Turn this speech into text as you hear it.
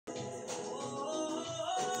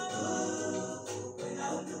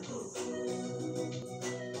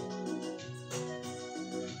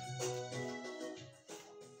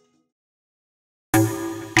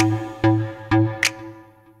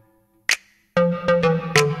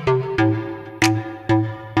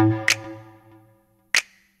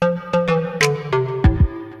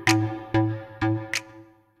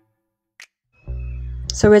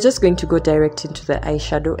So we're just going to go direct into the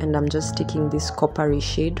eyeshadow, and I'm just taking this coppery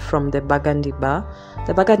shade from the Burgundy Bar.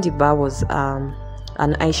 The Burgundy Bar was an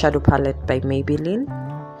eyeshadow palette by Maybelline.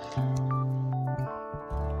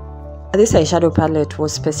 This eyeshadow palette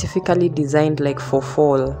was specifically designed like for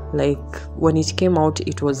fall. Like when it came out,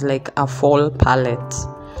 it was like a fall palette.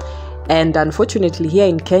 And unfortunately here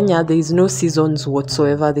in Kenya, there is no seasons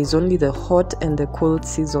whatsoever. There's only the hot and the cold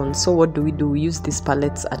season. So what do? We use these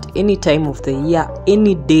palettes at any time of the year,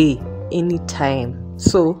 any day, any time.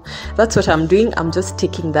 So that's what I'm doing. I'm just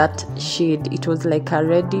taking that shade. It was like a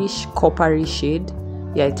reddish coppery shade.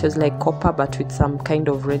 Yeah, it was like copper but with some kind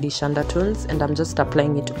of reddish undertones, and I'm just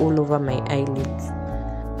applying it all over my eyelids.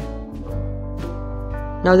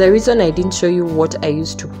 Now the reason I didn't show you what I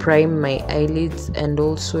used to prime my eyelids and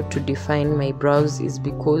also to define my brows is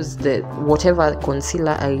because whatever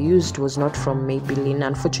concealer I used was not from Maybelline.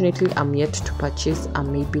 Unfortunately, I'm yet to purchase a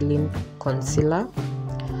Maybelline concealer.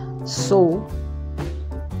 So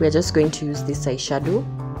we're just going to use this eyeshadow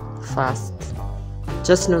first.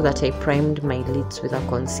 Just know that I primed my lids with a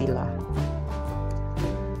concealer.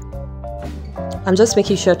 I'm just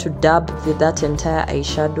making sure to dab that entire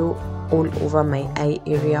eyeshadow all over my eye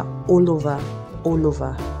area, all over,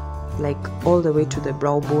 like all the way to the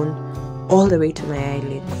brow bone, all the way to my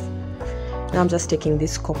eyelids. Now I'm just taking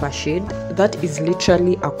this copper shade. That is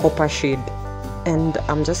literally a copper shade, and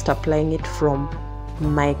I'm just applying it from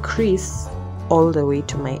my crease all the way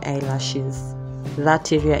to my eyelashes,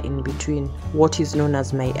 that area in between, what is known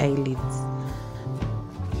as my eyelids.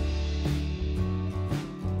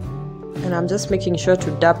 And I'm just making sure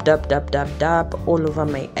to dab all over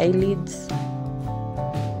my eyelids.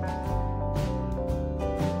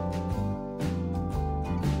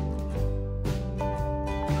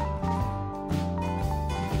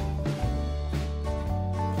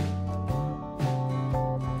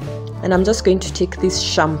 And I'm just going to take this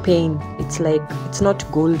champagne. It's not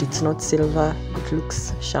gold, it's not silver, it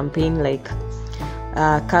looks champagne like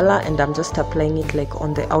color, and I'm just applying it like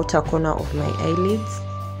on the outer corner of my eyelids.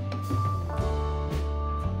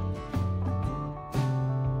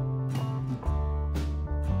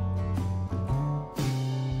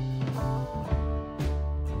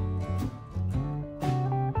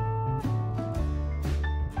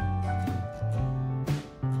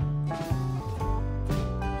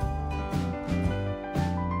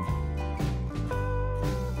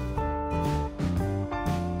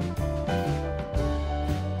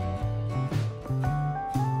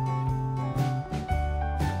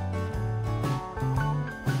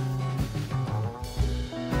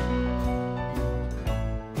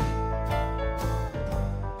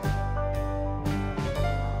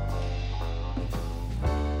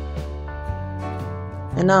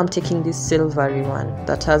 And now I'm taking this silvery one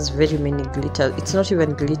that has very many glitters. It's not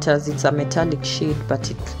even glitters, it's a metallic shade,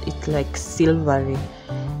 but it's like silvery.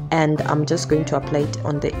 And I'm just going to apply it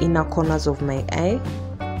on the inner corners of my eye,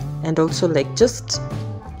 and also like just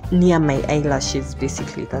near my eyelashes.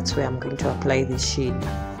 Basically, that's where I'm going to apply this shade.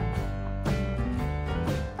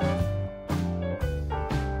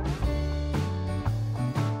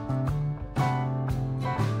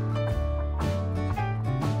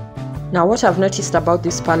 Now what I've noticed about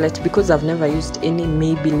this palette, because I've never used any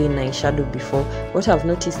Maybelline eyeshadow before, what I've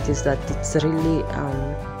noticed is that it's really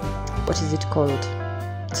what is it called?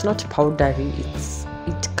 It's not powdery,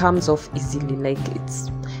 it comes off easily. Like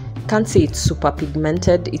can't say it's super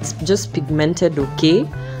pigmented, it's just pigmented, okay,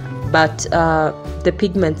 but the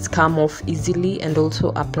pigments come off easily and also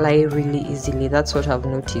apply really easily. That's what I've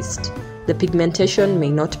noticed. The pigmentation may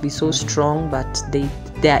not be so strong, but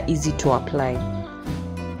they are easy to apply.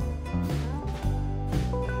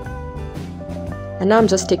 And now I'm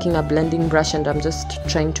just taking a blending brush and I'm just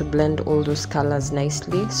trying to blend all those colors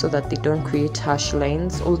nicely so that they don't create harsh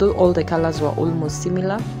lines, although all the colors were almost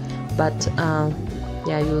similar. But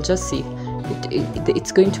yeah, you'll just see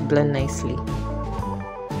it's going to blend nicely.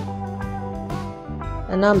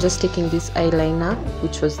 And now I'm just taking this eyeliner,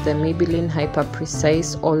 which was the Maybelline Hyper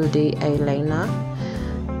Precise All Day Eyeliner,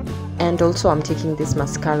 and also I'm taking this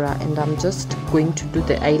mascara, and I'm just going to do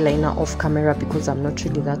the eyeliner off camera because I'm not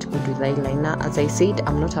really that good with eyeliner. As I said,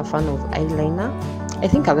 I'm not a fan of eyeliner. I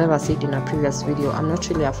think I've ever said in a previous video, I'm not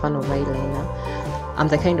really a fan of eyeliner. I'm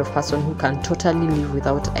the kind of person who can totally live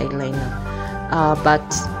without eyeliner,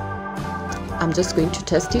 but I'm just going to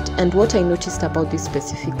test it. And what I noticed about this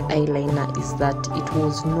specific eyeliner is that it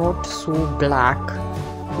was not so black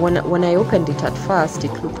when I opened it at first,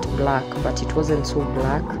 it looked black, but it wasn't so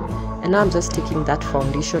black. And now I'm just taking that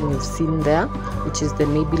foundation you've seen there, which is the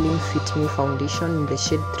Maybelline Fit Me foundation in the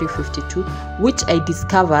shade 352, which I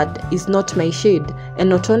discovered is not my shade. And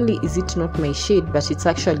not only is it not my shade, but it's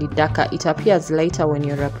actually darker. It appears lighter when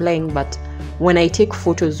you're applying, but when I take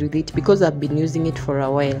photos with it, because I've been using it for a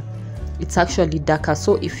while, it's actually darker.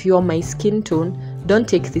 So if you're my skin tone, don't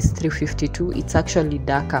take this 352, it's actually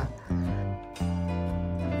darker.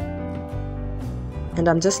 And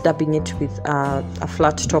I'm just dabbing it with a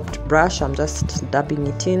flat topped brush. I'm just dabbing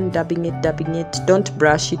it in, dabbing it. Don't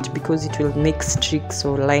brush it because it will make streaks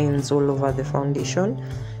or lines all over the foundation.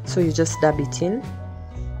 So you just dab it in.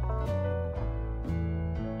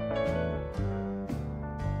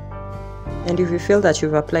 And if you feel that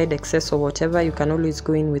you've applied excess or whatever, you can always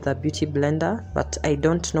go in with a beauty blender, but I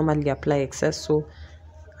don't normally apply excess, so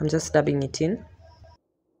I'm just dabbing it in.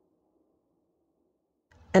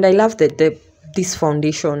 And I love this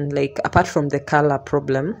foundation, like apart from the color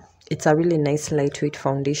problem, it's a really nice lightweight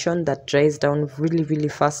foundation that dries down really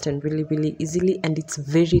fast and really easily, and it's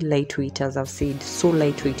very lightweight, as I've said, so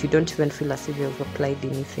lightweight you don't even feel as if you've applied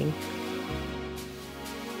anything.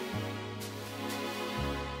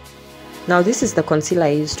 Now this is the concealer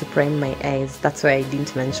I used to prime my eyes. That's why I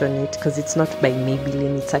didn't mention it, because it's not by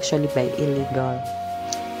Maybelline, it's actually by LA Girl.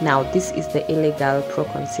 Now this is the LA Girl Pro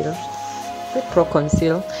Conceal. Pro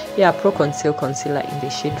Conceal concealer in the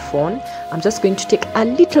shade Fawn. I'm just going to take a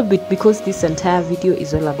little bit because this entire video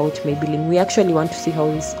is all about Maybelline. We actually want to see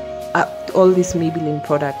how this all these Maybelline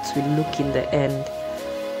products will look in the end,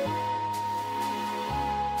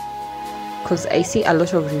 because I see a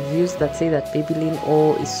lot of reviews that say that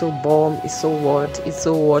Maybelline is so bomb, is so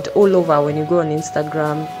what all over when you go on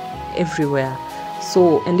Instagram, everywhere.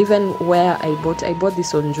 So, and even where I bought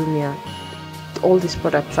this on Jumia, all these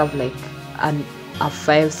products have like a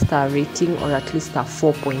 5-star rating, or at least a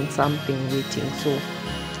 4 point something rating. So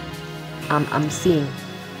I'm seeing.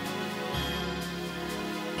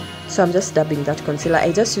 So I'm just dabbing that concealer.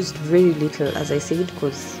 I just used very little, as I said,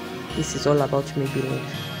 because this is all about Maybelline.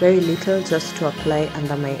 Very little, just to apply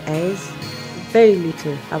under my eyes. Very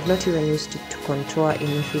little. I've not even used it to contour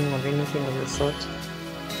anything or anything of the sort.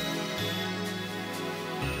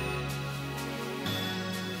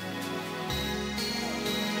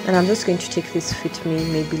 And I'm just going to take this Fit Me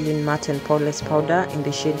Maybelline Matte and Poreless powder in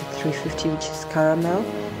the shade 350, which is caramel,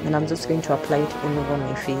 and I'm just going to apply it all over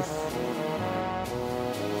my face.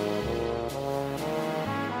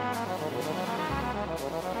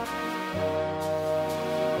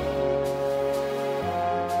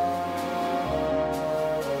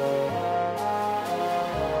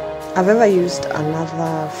 I've ever used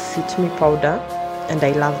another Fit Me powder and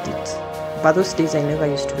I loved it. But those days I never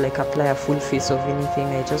used to like apply a full face of anything.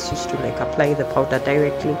 I just used to like apply the powder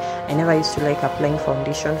directly. I never used to like applying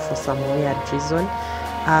foundation for some weird reason.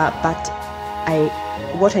 But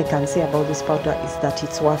what I can say about this powder is that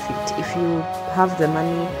it's worth it. If you have the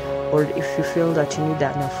money, or if you feel that you need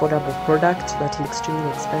an affordable product that is extremely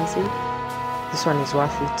expensive, this one is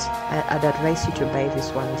worth it. I'd advise you to buy this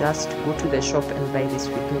one. Just go to the shop and buy this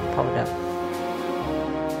Fit Me powder.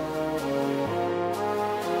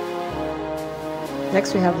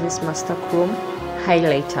 Next we have this Master Chrome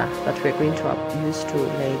highlighter that we're going to use to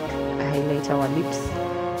like highlight our lips,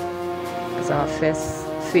 as our face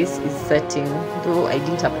is setting. Though I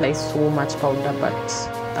didn't apply so much powder, but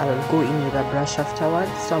I'll go in with a brush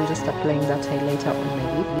afterwards. So I'm just applying that highlighter on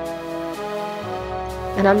my lip.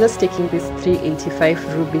 And I'm just taking this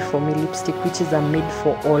 385 Ruby For Me lipstick, which is a made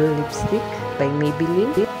for all lipstick by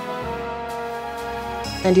Maybelline.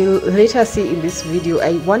 And you'll later see in this video,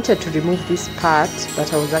 I wanted to remove this part,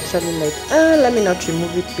 but I was actually like, let me not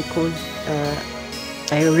remove it because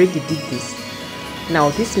I already did this. Now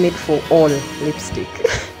this made for all lipstick.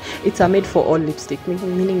 It's a made for all lipstick,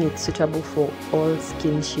 meaning it's suitable for all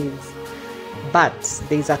skin shades. But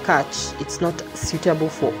there's a catch, it's not suitable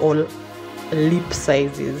for all lip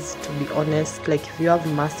sizes, to be honest. Like if you have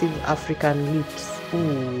massive African lips,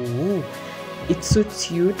 ooh, it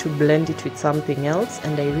suits you to blend it with something else.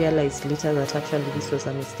 And I realized later that actually this was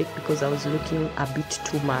a mistake, because I was looking a bit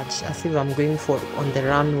too much, as if I'm going for on the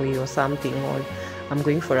runway or something, or I'm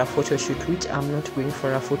going for a photo shoot, which I'm not going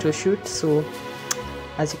for a photo shoot. So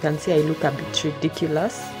as you can see, I look a bit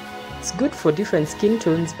ridiculous. It's good for different skin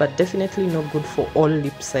tones, but definitely not good for all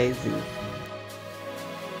lip sizes.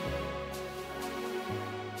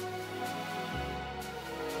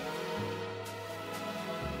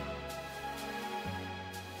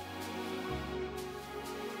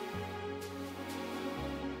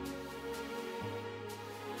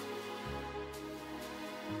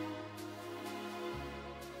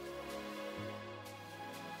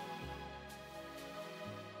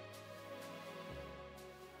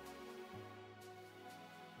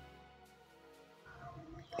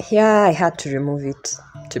 Here I had to remove it,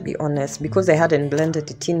 to be honest, because I hadn't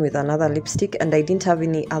blended it in with another lipstick, and I didn't have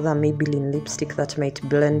any other Maybelline lipstick that might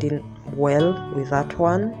blend in well with that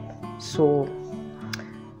one. So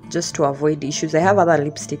just to avoid issues, I have other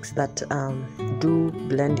lipsticks that do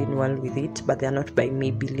blend in well with it, but they're not by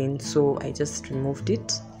Maybelline, so I just removed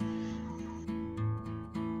it.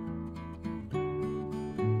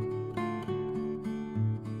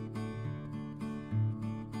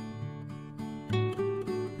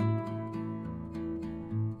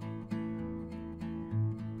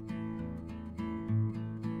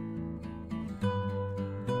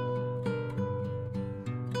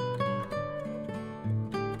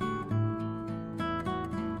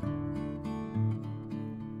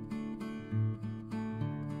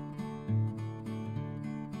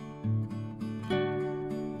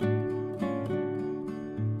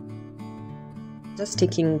 Just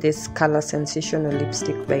taking this Color Sensational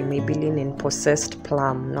lipstick by Maybelline in Possessed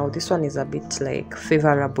Plum. Now this one is a bit like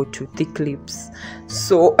favorable to thick lips,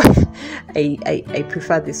 so I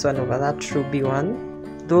prefer this one over that ruby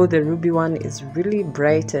one, though the ruby one is really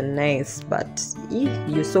bright and nice, but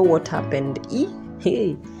you saw what happened.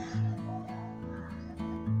 Hey.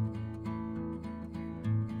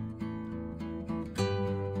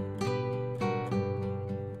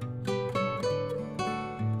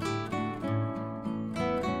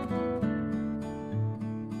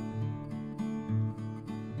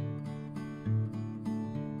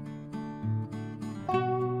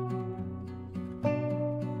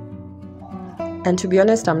 And to be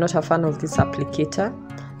honest, I'm not a fan of this applicator.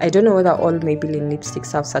 I don't know whether all Maybelline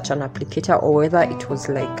lipsticks have such an applicator, or whether it was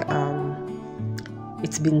like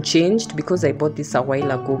it's been changed, because I bought this a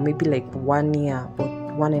while ago, maybe like 1 year or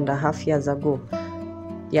 1.5 years ago.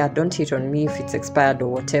 Yeah, don't hit on me if it's expired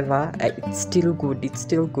or whatever. It's still good. It's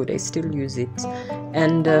still good. I still use it.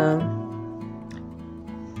 And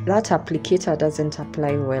that applicator doesn't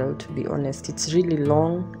apply well, to be honest. It's really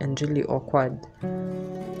long and really awkward.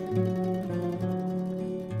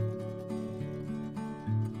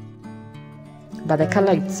 But the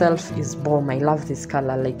color itself is bomb. I love this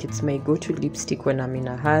color. Like, it's my go-to lipstick when I'm in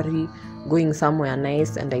a hurry, going somewhere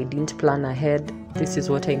nice and I didn't plan ahead. This is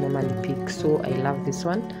what I normally pick, so I love this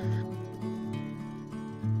one.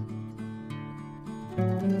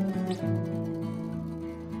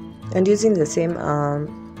 And using the same I'm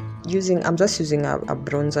just using a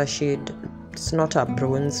bronzer shade. It's not a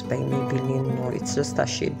bronze by Maybelline, no, it's just a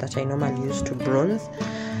shade that I normally use to bronze.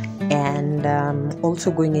 And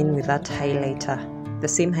also going in with that highlighter, the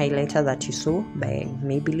same highlighter that you saw by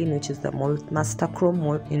Maybelline, which is the Master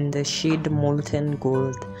Chrome in the shade Molten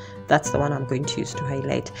Gold. That's the one I'm going to use to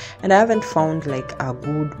highlight. And I haven't found like a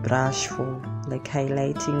good brush for like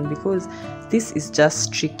highlighting, because this is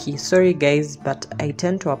just tricky. Sorry guys, but I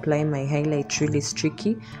tend to apply my highlight really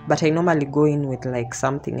streaky, but I normally go in with like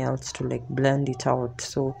something else to like blend it out,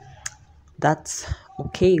 so that's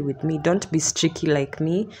okay with me. Don't be streaky like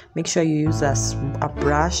me. Make sure you use a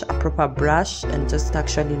brush, a proper brush, and just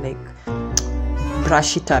actually like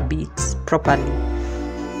brush it a bit properly.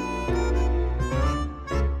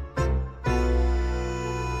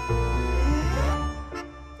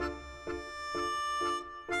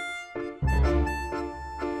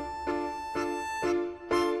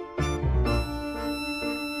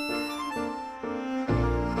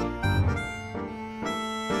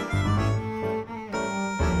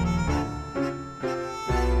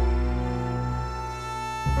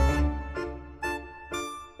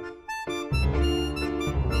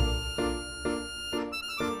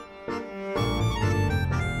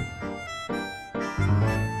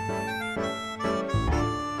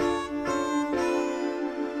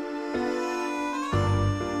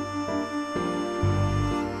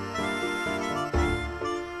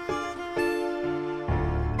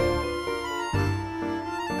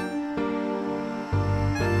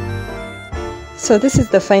 So this is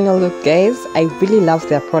the final look, guys. I really love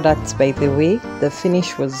their products, by the way. The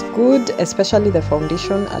finish was good, especially the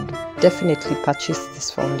foundation. I'd definitely purchase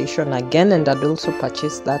this foundation again, and I'd also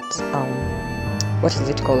purchase that what is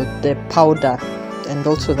it called, the powder, and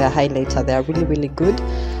also their highlighter. They are really, really good.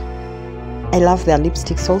 I love their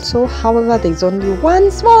lipsticks also. However, there's only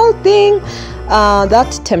one small thing,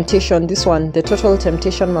 that Temptation, this one, the Total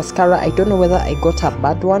Temptation mascara. I don't know whether I got a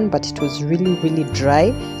bad one, but it was really, really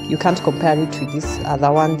dry. You can't compare it to this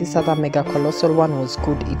other one. This other Mega Colossal one was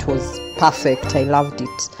good. It was perfect. I loved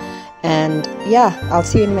it. And yeah, I'll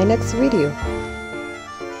see you in my next video.